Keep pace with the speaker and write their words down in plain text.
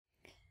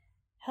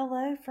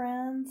Hello,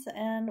 friends,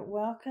 and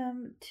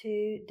welcome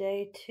to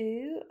day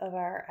 2 of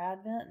our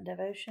Advent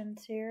devotion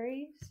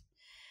series.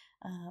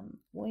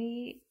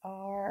 We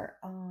are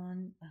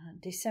on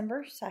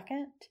December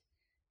 2nd,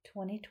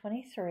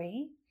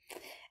 2023,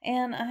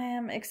 and I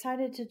am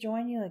excited to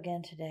join you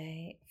again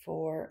today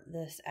for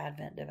this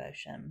Advent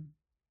devotion.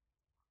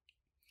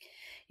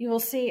 You will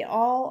see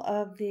all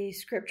of the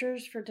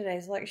scriptures for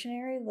today's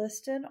lectionary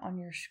listed on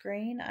your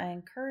screen. I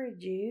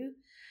encourage you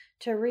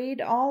to read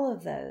all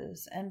of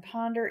those and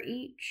ponder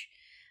each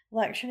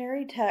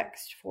lectionary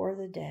text for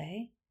the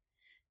day.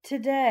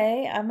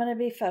 Today, I'm going to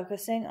be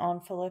focusing on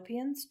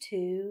Philippians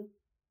 2,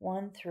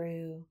 1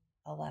 through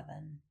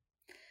 11.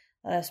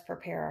 Let us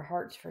prepare our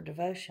hearts for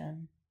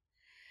devotion.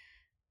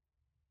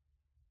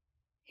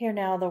 Hear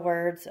now the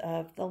words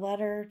of the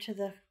letter to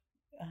the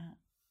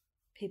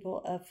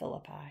people of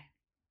Philippi.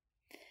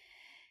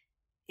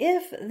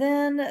 If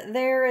then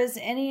there is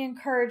any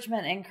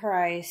encouragement in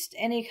Christ,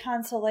 any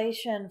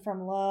consolation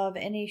from love,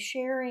 any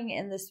sharing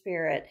in the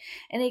Spirit,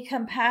 any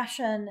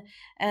compassion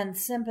and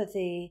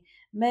sympathy,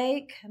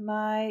 make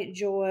my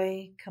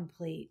joy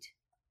complete.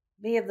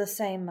 Be of the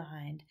same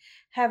mind,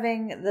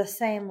 having the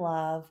same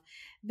love,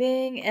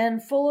 being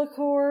in full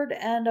accord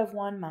and of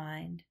one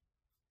mind.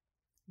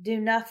 Do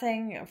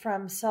nothing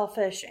from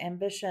selfish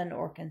ambition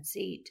or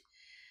conceit,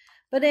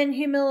 but in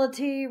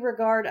humility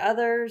regard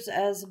others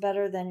as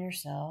better than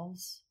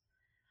yourselves.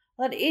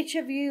 Let each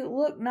of you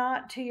look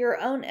not to your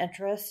own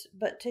interests,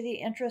 but to the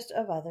interest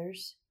of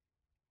others.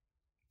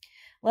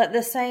 Let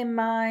the same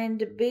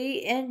mind be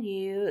in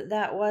you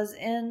that was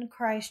in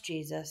Christ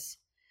Jesus,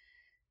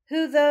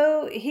 who,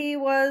 though he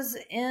was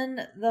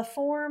in the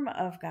form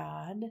of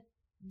God,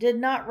 did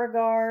not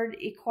regard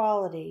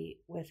equality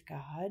with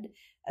God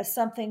as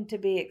something to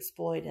be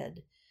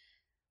exploited,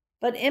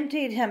 but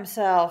emptied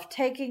himself,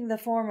 taking the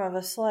form of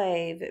a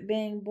slave,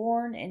 being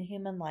born in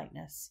human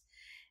likeness,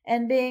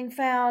 and being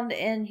found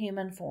in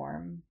human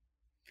form.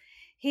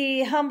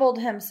 He humbled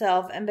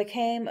himself and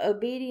became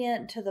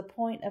obedient to the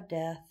point of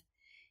death,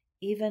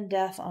 even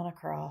death on a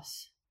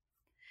cross.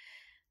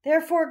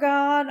 Therefore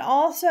God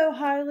also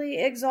highly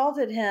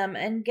exalted him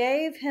and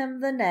gave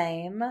him the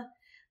name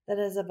that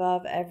is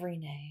above every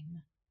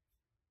name,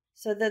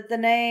 so that at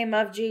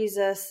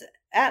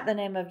the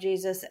name of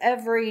Jesus,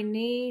 every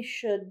knee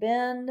should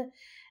bend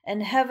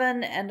in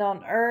heaven and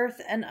on earth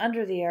and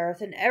under the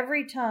earth, and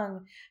every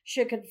tongue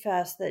should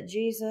confess that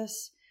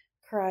Jesus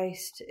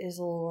Christ is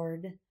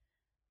Lord,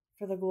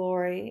 for the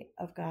glory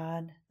of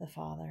God the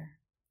Father.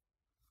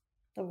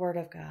 The Word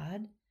of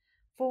God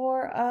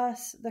for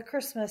us, the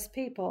Christmas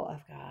people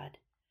of God.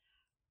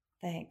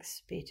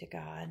 Thanks be to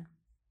God.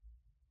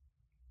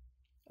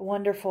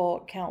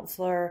 Wonderful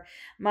Counselor,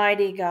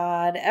 mighty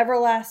God,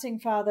 everlasting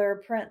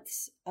Father,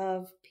 Prince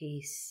of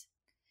Peace.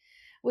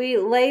 We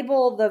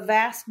label the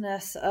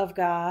vastness of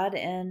God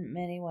in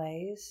many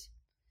ways.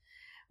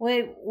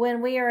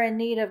 When we are in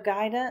need of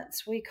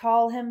guidance, we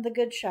call him the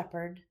Good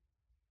Shepherd.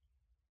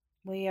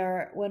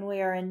 When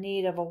we are in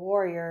need of a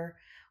warrior,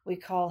 we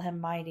call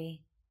him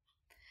mighty.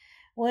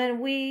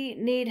 When we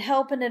need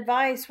help and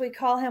advice, we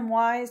call him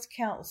wise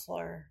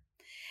counselor.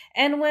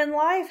 And when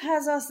life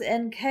has us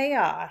in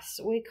chaos,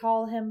 we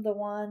call him the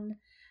one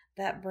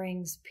that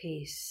brings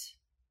peace.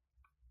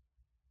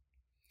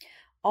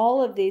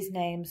 All of these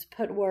names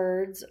put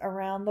words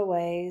around the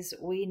ways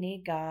we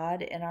need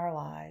God in our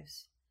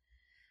lives.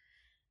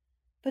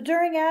 But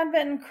during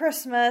Advent and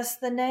Christmas,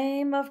 the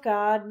name of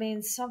God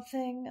means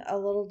something a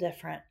little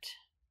different.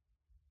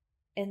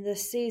 In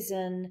this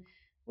season,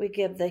 we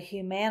give the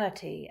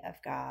humanity of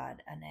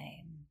God a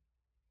name.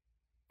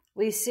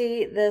 We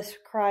see this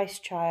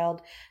Christ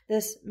child,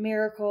 this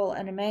miracle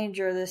in a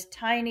manger, this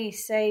tiny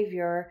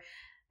Savior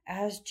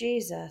as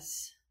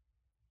Jesus.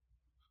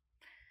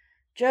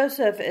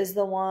 Joseph is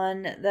the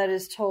one that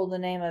is told the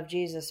name of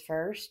Jesus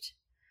first.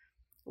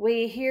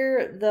 We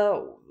hear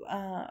the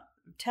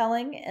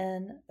telling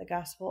in the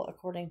Gospel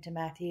according to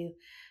Matthew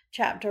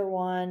chapter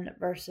 1,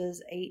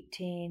 verses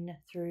 18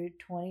 through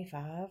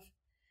 25.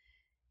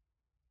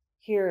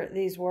 Hear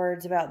these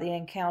words about the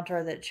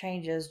encounter that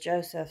changes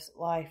Joseph's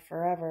life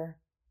forever.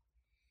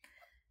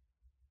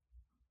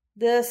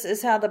 This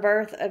is how the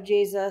birth of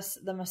Jesus,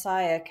 the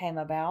Messiah, came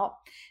about.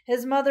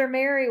 His mother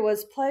Mary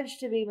was pledged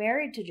to be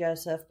married to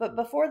Joseph, but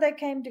before they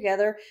came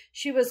together,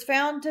 she was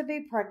found to be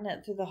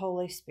pregnant through the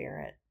Holy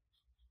Spirit.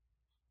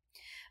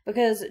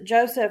 Because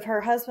Joseph,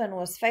 her husband,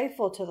 was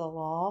faithful to the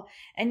law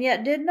and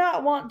yet did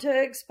not want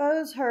to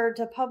expose her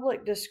to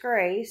public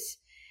disgrace,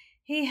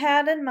 he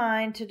had in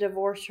mind to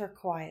divorce her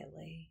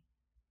quietly.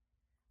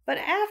 But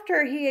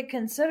after he had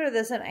considered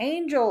this, an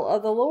angel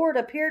of the Lord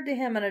appeared to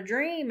him in a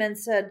dream and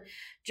said,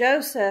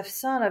 "Joseph,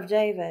 son of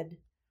David,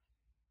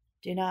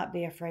 do not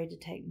be afraid to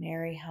take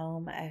Mary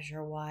home as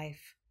your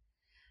wife,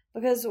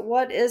 because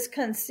what is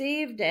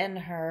conceived in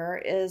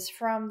her is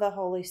from the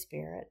Holy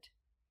Spirit.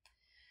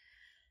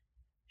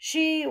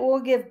 She will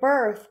give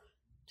birth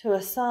to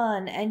a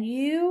son, and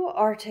you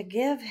are to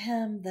give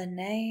him the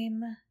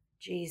name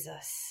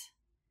Jesus,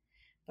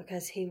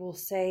 because he will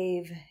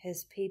save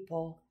his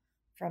people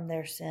from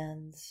their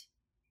sins.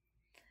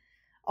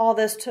 All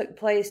this took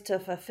place to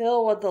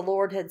fulfill what the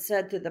Lord had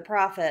said through the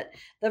prophet.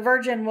 The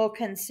virgin will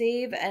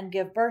conceive and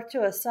give birth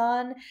to a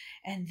son,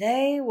 and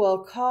they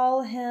will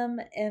call him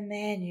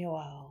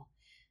Emmanuel,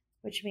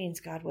 which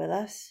means God with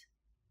us.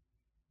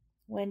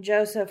 When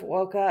Joseph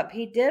woke up,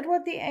 he did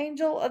what the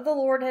angel of the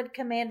Lord had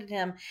commanded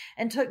him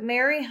and took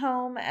Mary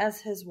home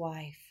as his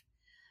wife.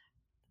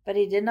 But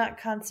he did not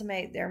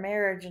consummate their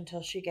marriage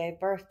until she gave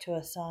birth to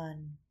a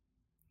son.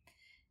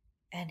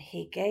 And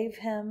he gave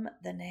him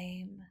the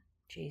name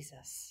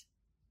Jesus.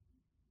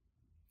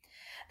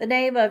 The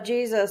name of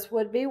Jesus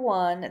would be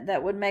one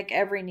that would make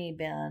every knee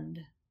bend.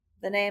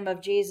 The name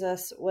of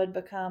Jesus would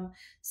become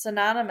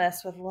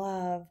synonymous with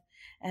love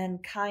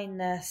and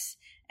kindness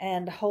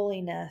and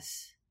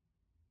holiness.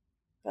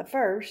 But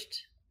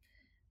first,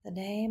 the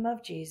name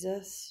of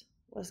Jesus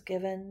was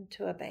given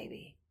to a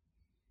baby,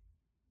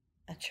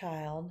 a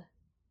child,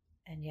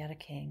 and yet a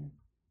king,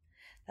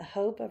 the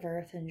hope of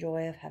earth and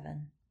joy of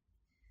heaven.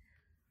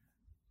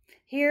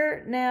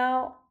 Hear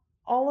now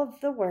all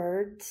of the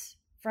words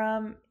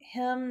from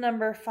hymn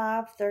number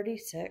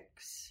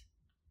 536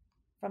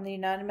 from the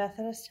United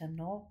Methodist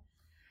Hymnal,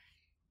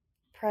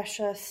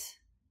 Precious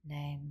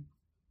Name.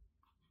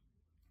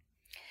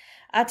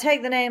 I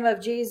take the name of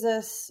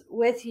Jesus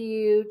with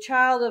you,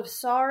 child of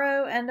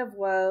sorrow and of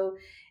woe.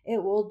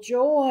 It will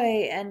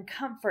joy and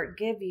comfort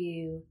give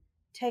you.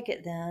 Take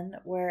it then,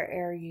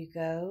 where'er you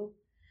go.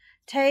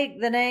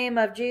 Take the name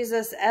of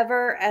Jesus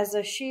ever as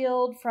a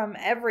shield from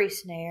every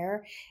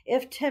snare.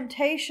 If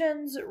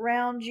temptations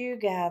round you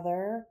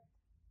gather,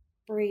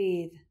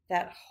 breathe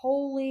that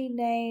holy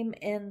name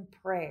in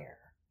prayer.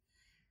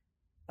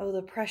 Oh,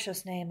 the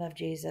precious name of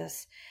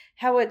Jesus,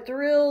 how it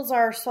thrills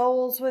our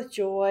souls with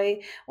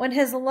joy when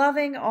his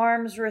loving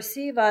arms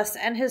receive us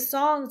and his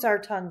songs our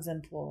tongues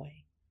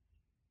employ.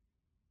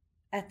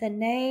 At the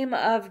name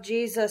of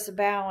Jesus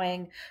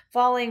bowing,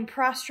 falling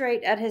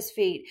prostrate at his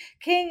feet,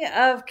 King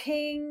of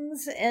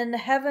kings in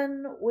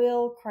heaven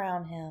will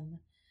crown him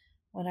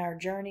when our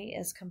journey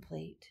is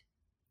complete.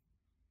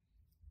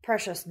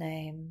 Precious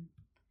name,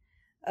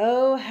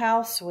 oh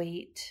how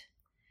sweet,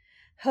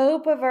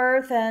 hope of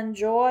earth and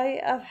joy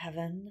of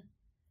heaven.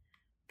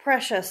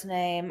 Precious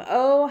name,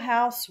 oh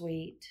how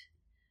sweet,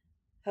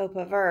 hope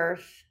of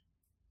earth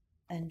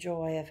and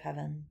joy of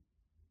heaven.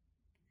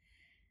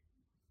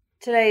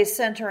 Today's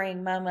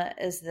centering moment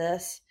is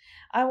this.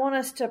 I want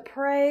us to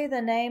pray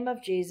the name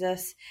of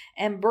Jesus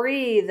and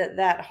breathe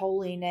that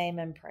holy name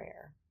in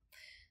prayer.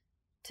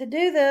 To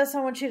do this,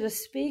 I want you to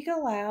speak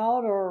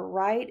aloud or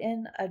write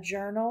in a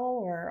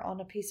journal or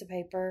on a piece of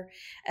paper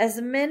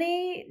as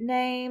many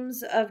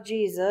names of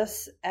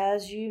Jesus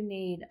as you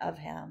need of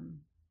him.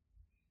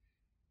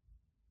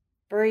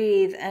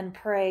 Breathe and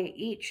pray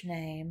each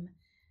name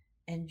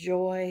in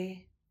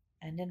joy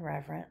and in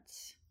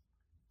reverence.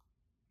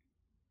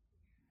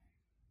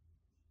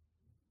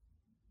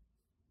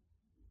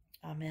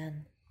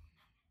 Amen.